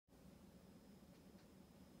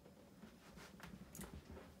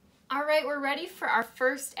All right, we're ready for our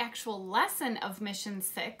first actual lesson of Mission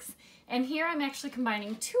 6. And here I'm actually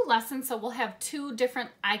combining two lessons, so we'll have two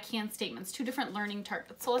different I can statements, two different learning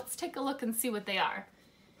targets. So let's take a look and see what they are.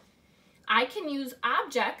 I can use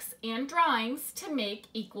objects and drawings to make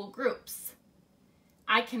equal groups.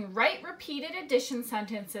 I can write repeated addition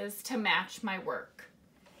sentences to match my work.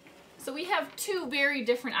 So we have two very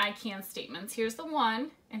different I can statements. Here's the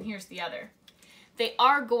one and here's the other. They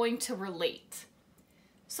are going to relate.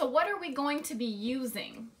 So what are we going to be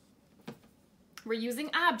using? We're using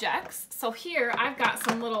objects. So here I've got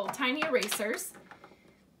some little tiny erasers.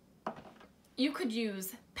 You could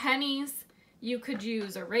use pennies, you could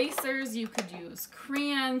use erasers, you could use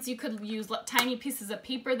crayons, you could use tiny pieces of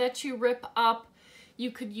paper that you rip up, you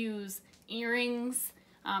could use earrings,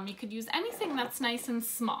 you could use anything that's nice and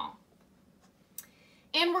small.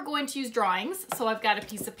 And we're going to use drawings. So I've got a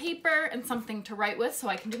piece of paper and something to write with so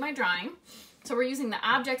I can do my drawing. So we're using the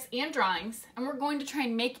objects and drawings, and we're going to try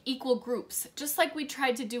and make equal groups, just like we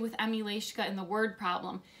tried to do with Emmy Leshka in the word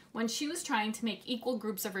problem when she was trying to make equal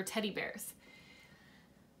groups of her teddy bears.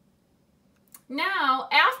 Now,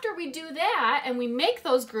 after we do that and we make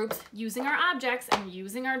those groups using our objects and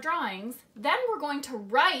using our drawings, then we're going to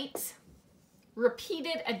write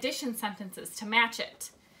repeated addition sentences to match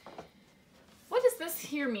it. What does this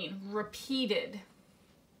here mean, repeated?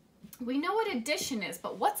 We know what addition is,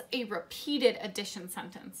 but what's a repeated addition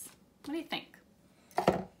sentence? What do you think?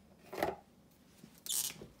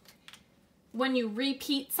 When you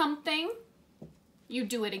repeat something, you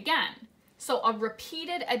do it again. So a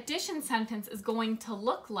repeated addition sentence is going to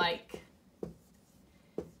look like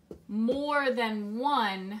more than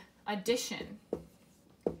one addition.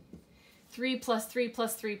 3 plus 3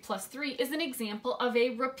 plus 3 plus 3 is an example of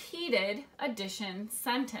a repeated addition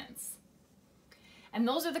sentence. And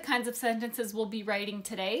those are the kinds of sentences we'll be writing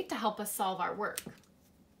today to help us solve our work.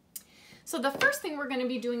 So the first thing we're going to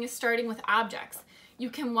be doing is starting with objects. You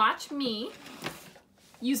can watch me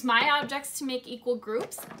use my objects to make equal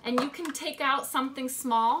groups, and you can take out something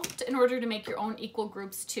small in order to make your own equal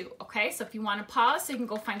groups too, okay? So if you want to pause, so you can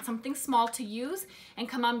go find something small to use and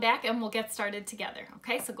come on back and we'll get started together,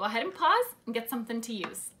 okay? So go ahead and pause and get something to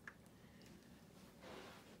use.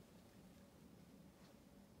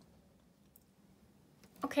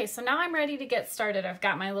 Okay, so now I'm ready to get started. I've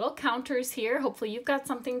got my little counters here. Hopefully you've got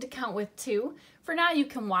something to count with too. For now, you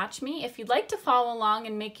can watch me. If you'd like to follow along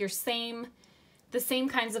and make the same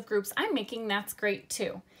kinds of groups I'm making, that's great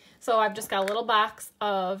too. So I've just got a little box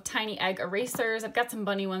of tiny egg erasers. I've got some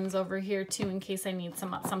bunny ones over here too in case I need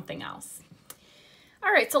something else.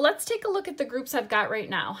 All right, so let's take a look at the groups I've got right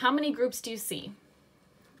now. How many groups do you see?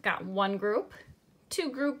 I've got one group, two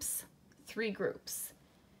groups, three groups.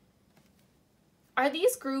 Are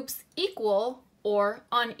these groups equal or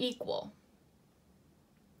unequal?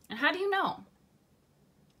 And how do you know?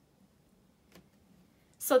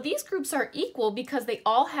 So these groups are equal because they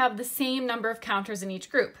all have the same number of counters in each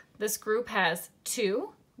group. This group has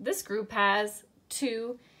 2, this group has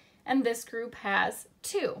 2, and this group has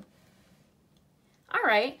 2. All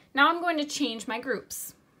right, now I'm going to change my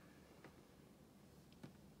groups.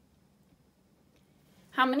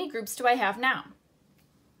 How many groups do I have now?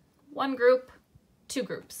 One group, two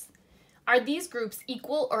groups. Are these groups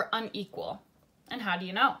equal or unequal? And how do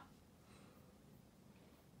you know?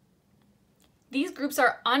 These groups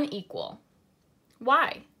are unequal.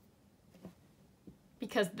 Why?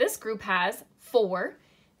 Because this group has 4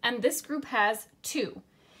 and this group has 2.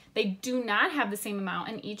 They do not have the same amount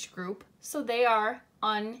in each group, so they are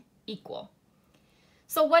unequal.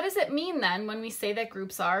 So what does it mean then when we say that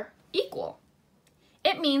groups are equal?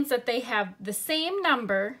 It means that they have the same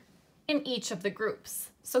number in each of the groups.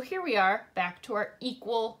 So here we are back to our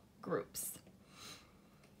equal groups.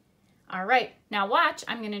 All right, now watch,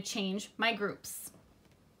 I'm going to change my groups.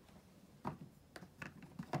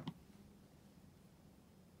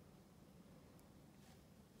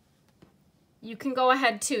 You can go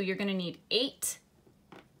ahead too. You're going to need 8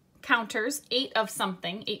 counters, 8 of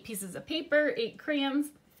something, 8 pieces of paper, 8 crayons,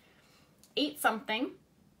 8 something.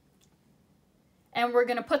 And we're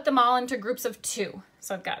going to put them all into groups of 2.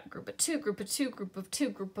 So I've got group of 2, group of 2, group of 2,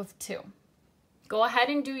 group of 2. Go ahead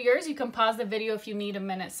and do yours. You can pause the video if you need a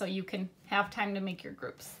minute so you can have time to make your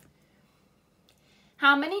groups.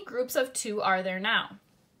 How many groups of 2 are there now?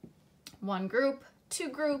 1 group, 2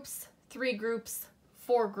 groups, 3 groups,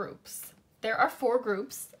 4 groups. There are 4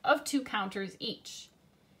 groups of 2 counters each.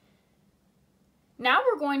 Now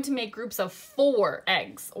we're going to make groups of 4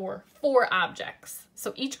 eggs or 4 objects.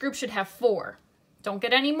 So each group should have 4. Don't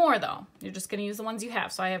get any more though. You're just going to use the ones you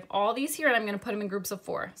have. So I have all these here and I'm going to put them in groups of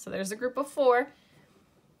 4. So there's a group of 4.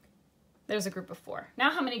 There's a group of 4. Now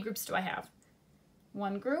how many groups do I have?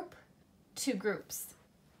 1 group, 2 groups.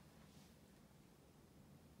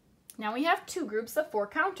 Now we have 2 groups of 4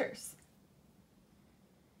 counters.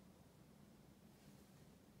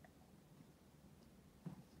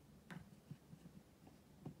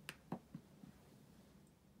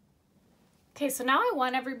 Okay, so now I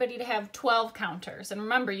want everybody to have 12 counters. And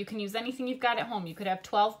remember, you can use anything you've got at home. You could have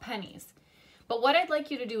 12 pennies. But what I'd like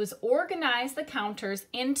you to do is organize the counters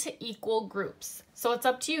into equal groups. So it's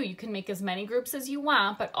up to you. You can make as many groups as you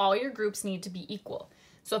want, but all your groups need to be equal.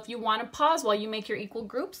 So if you want to pause while you make your equal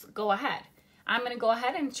groups, go ahead. I'm going to go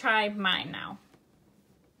ahead and try mine now.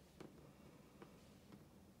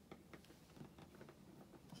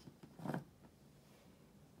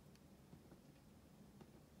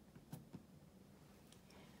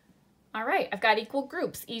 All right, I've got equal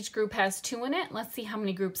groups. Each group has 2 in it. Let's see how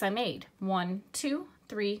many groups I made. 1, 2,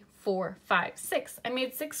 3, 4, 5, 6. I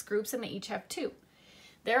made 6 groups and they each have 2.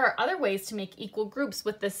 There are other ways to make equal groups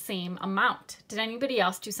with the same amount. Did anybody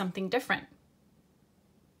else do something different?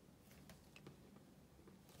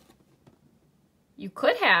 You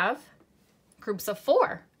could have groups of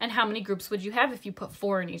 4. And how many groups would you have if you put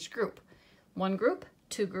 4 in each group? 1 group,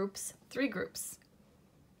 2 groups, 3 groups.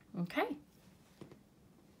 Okay.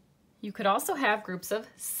 You could also have groups of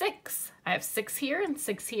 6. I have 6 here and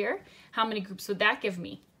 6 here. How many groups would that give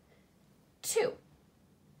me? 2.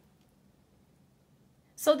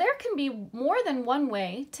 So there can be more than one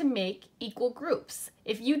way to make equal groups.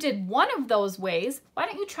 If you did one of those ways, why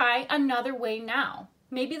don't you try another way now?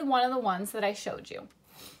 Maybe one of the ones that I showed you.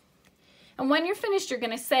 And when you're finished, you're going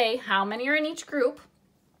to say how many are in each group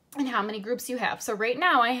and how many groups you have. So right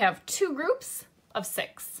now I have 2 groups of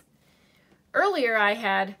 6. Earlier I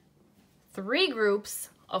had 3 groups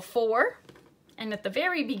of 4, and at the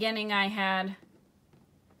very beginning I had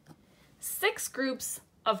 6 groups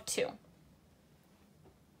of 2.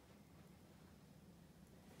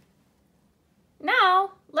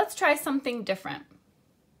 Now, let's try something different.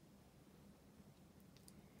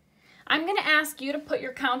 I'm going to ask you to put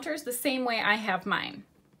your counters the same way I have mine.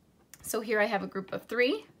 So here I have a group of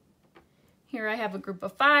 3, here I have a group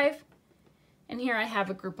of 5, and here I have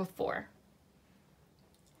a group of 4.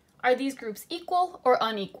 Are these groups equal or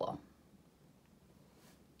unequal?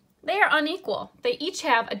 They are unequal. They each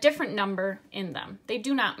have a different number in them. They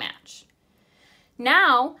do not match.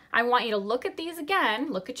 Now, I want you to look at these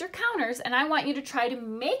again, look at your counters, and I want you to try to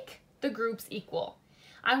make the groups equal.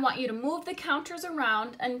 I want you to move the counters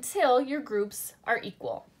around until your groups are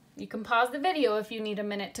equal. You can pause the video if you need a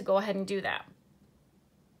minute to go ahead and do that.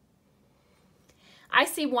 I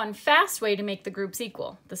see one fast way to make the groups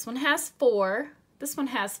equal. This one has 4. This one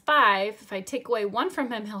has 5. If I take away 1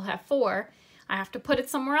 from him, he'll have 4. I have to put it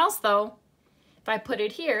somewhere else though. If I put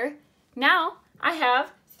it here, now I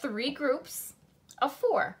have 3 groups of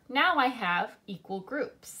 4. Now I have equal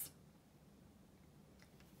groups.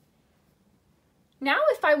 Now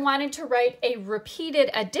if I wanted to write a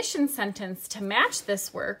repeated addition sentence to match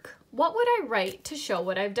this work, what would I write to show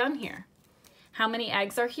what I've done here? How many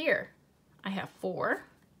eggs are here? I have 4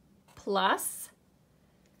 plus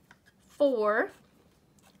 4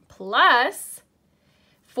 plus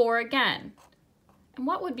 4 again. And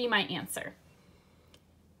what would be my answer?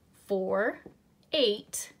 4,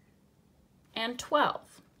 8, and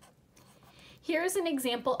 12. Here's an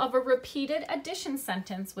example of a repeated addition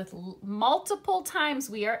sentence with multiple times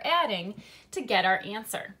we are adding to get our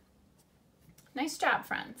answer. Nice job,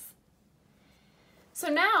 friends. So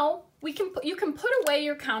now you can put away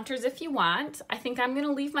your counters if you want. I think I'm going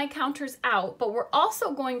to leave my counters out, but we're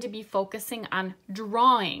also going to be focusing on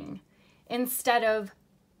drawing instead of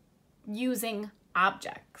using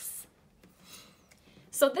objects.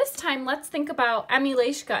 So this time, let's think about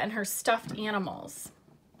Emileshka and her stuffed animals.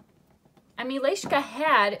 Emileshka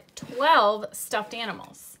had 12 stuffed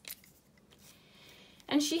animals.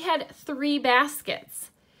 And she had 3 baskets.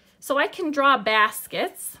 So I can draw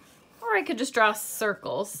baskets, or I could just draw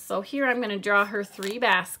circles. So here I'm going to draw her 3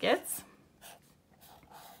 baskets.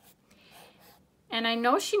 And I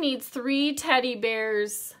know she needs 3 teddy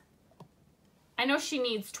bears. I know she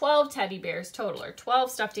needs 12 teddy bears total, or 12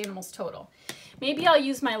 stuffed animals total. Maybe I'll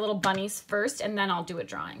use my little bunnies first and then I'll do a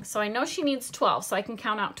drawing. So I know she needs 12, so I can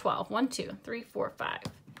count out 12. 1, 2, 3, 4, 5,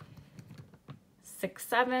 6,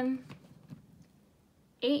 7,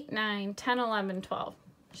 8, 9, 10, 11, 12.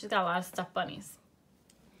 She's got a lot of stuffed bunnies.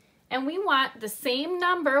 And we want the same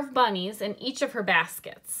number of bunnies in each of her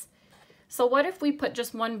baskets. So what if we put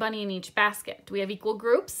just 1 bunny in each basket? Do we have equal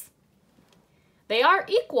groups? They are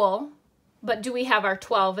equal, but do we have our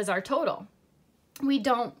 12 as our total? We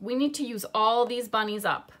don't. We need to use all these bunnies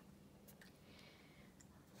up.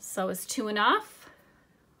 So is 2 enough?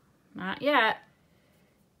 Not yet.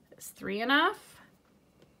 Is 3 enough?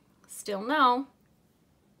 Still no.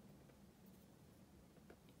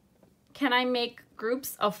 Can I make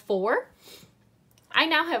groups of 4? I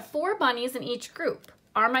now have 4 bunnies in each group.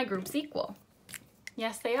 Are my groups equal?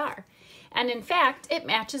 Yes, they are. And in fact, it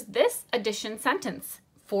matches this addition sentence.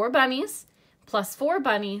 4 bunnies plus 4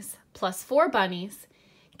 bunnies plus 4 bunnies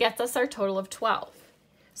gets us our total of 12.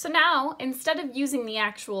 So now, instead of using the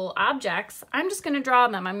actual objects, I'm just going to draw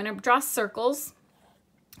them. I'm going to draw circles.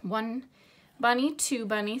 1 bunny, 2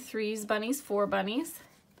 bunny, 3 bunnies, 4 bunnies,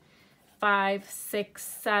 5, 6,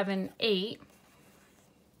 7, 8,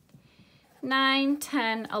 9,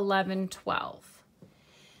 10, 11, 12.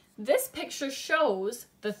 This picture shows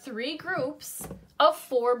the 3 groups of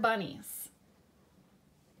 4 bunnies.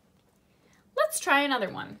 Let's try another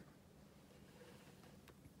one.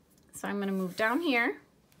 So I'm going to move down here.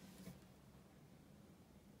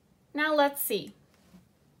 Now let's see.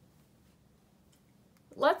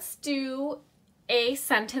 Let's do a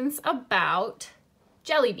sentence about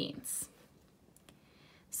jelly beans.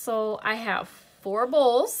 So I have 4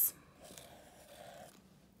 bowls.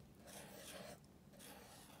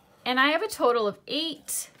 And I have a total of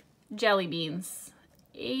 8 jelly beans.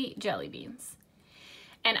 8 jelly beans.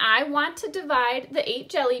 And I want to divide the 8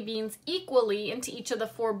 jelly beans equally into each of the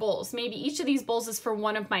 4 bowls. Maybe each of these bowls is for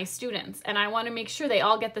one of my students, and I want to make sure they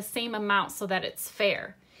all get the same amount so that it's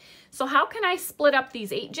fair. So how can I split up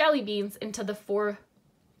these 8 jelly beans into the four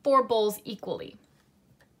bowls equally?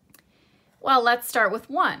 Well, let's start with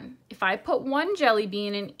 1. If I put 1 jelly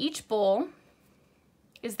bean in each bowl,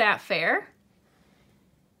 is that fair?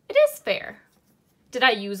 It is fair. Did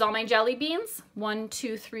I use all my jelly beans? 1,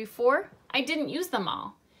 2, 3, 4. I didn't use them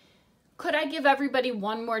all. Could I give everybody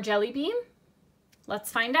 1 more jelly bean? Let's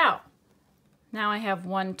find out. Now I have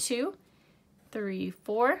 1, 2, 3,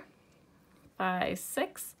 4, 5,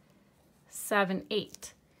 6, 7,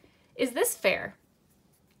 8. Is this fair?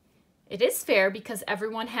 It is fair because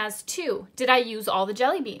everyone has 2. Did I use all the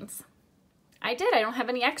jelly beans? I did. I don't have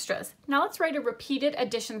any extras. Now let's write a repeated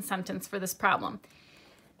addition sentence for this problem.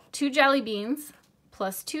 2 jelly beans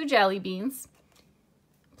plus 2 jelly beans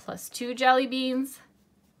plus 2 jelly beans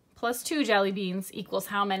plus 2 jelly beans equals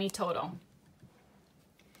how many total?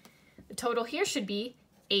 The total here should be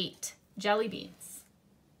 8 jelly beans.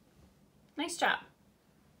 Nice job.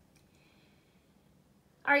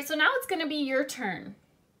 All right, so now it's going to be your turn.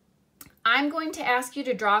 I'm going to ask you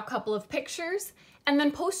to draw a couple of pictures and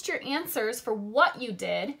then post your answers for what you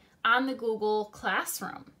did on the Google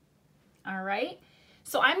Classroom. All right?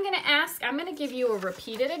 So I'm going to give you a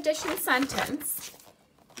repeated addition sentence.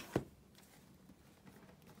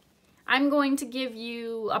 I'm going to give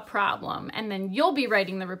you a problem, and then you'll be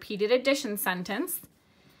writing the repeated addition sentence.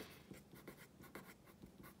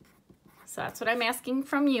 So that's what I'm asking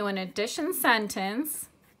from you, an addition sentence.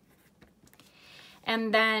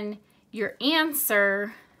 And then your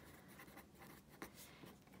answer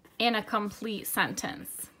in a complete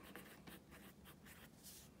sentence.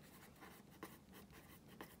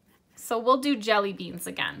 So we'll do jelly beans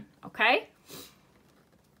again, okay?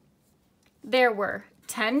 There were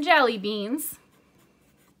 10 jelly beans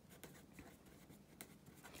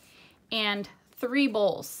and 3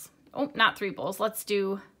 bowls. Oh, not 3 bowls. Let's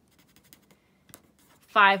do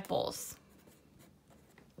 5 bowls.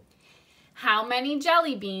 How many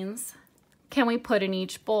jelly beans can we put in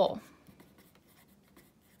each bowl?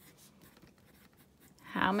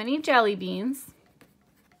 How many jelly beans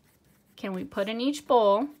can we put in each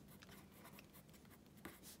bowl?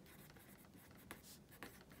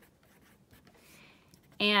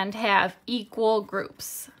 And have equal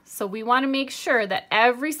groups. So we want to make sure that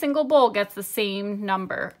every single bowl gets the same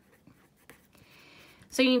number.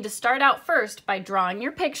 So you need to start out first by drawing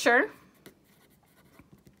your picture,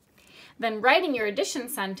 then writing your addition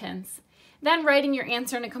sentence, then writing your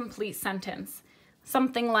answer in a complete sentence.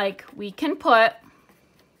 Something like, we can put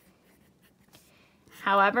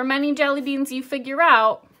however many jelly beans you figure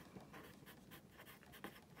out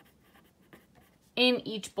in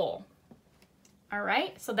each bowl. All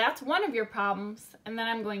right, so that's one of your problems, and then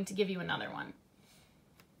I'm going to give you another one.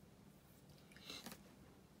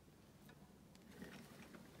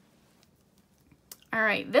 All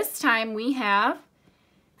right, this time we have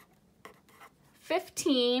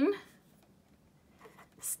 15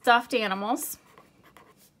 stuffed animals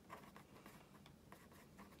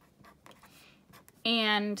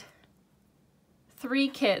and 3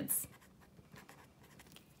 kids.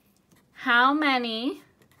 How many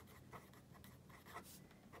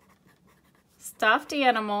stuffed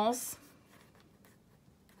animals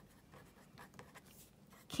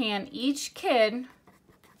can each kid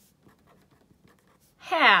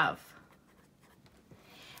have.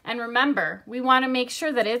 And remember, we want to make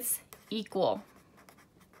sure that it's equal.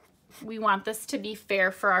 We want this to be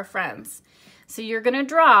fair for our friends. So you're going to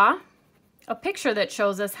draw a picture that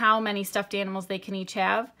shows us how many stuffed animals they can each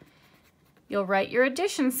have. You'll write your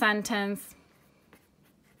addition sentence,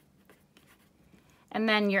 and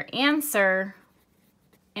then your answer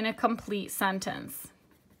in a complete sentence.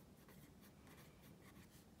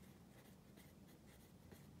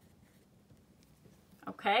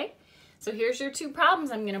 Okay, so here's your two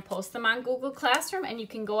problems. I'm going to post them on Google Classroom, and you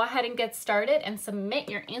can go ahead and get started and submit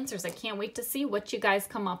your answers. I can't wait to see what you guys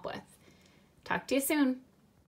come up with. Talk to you soon.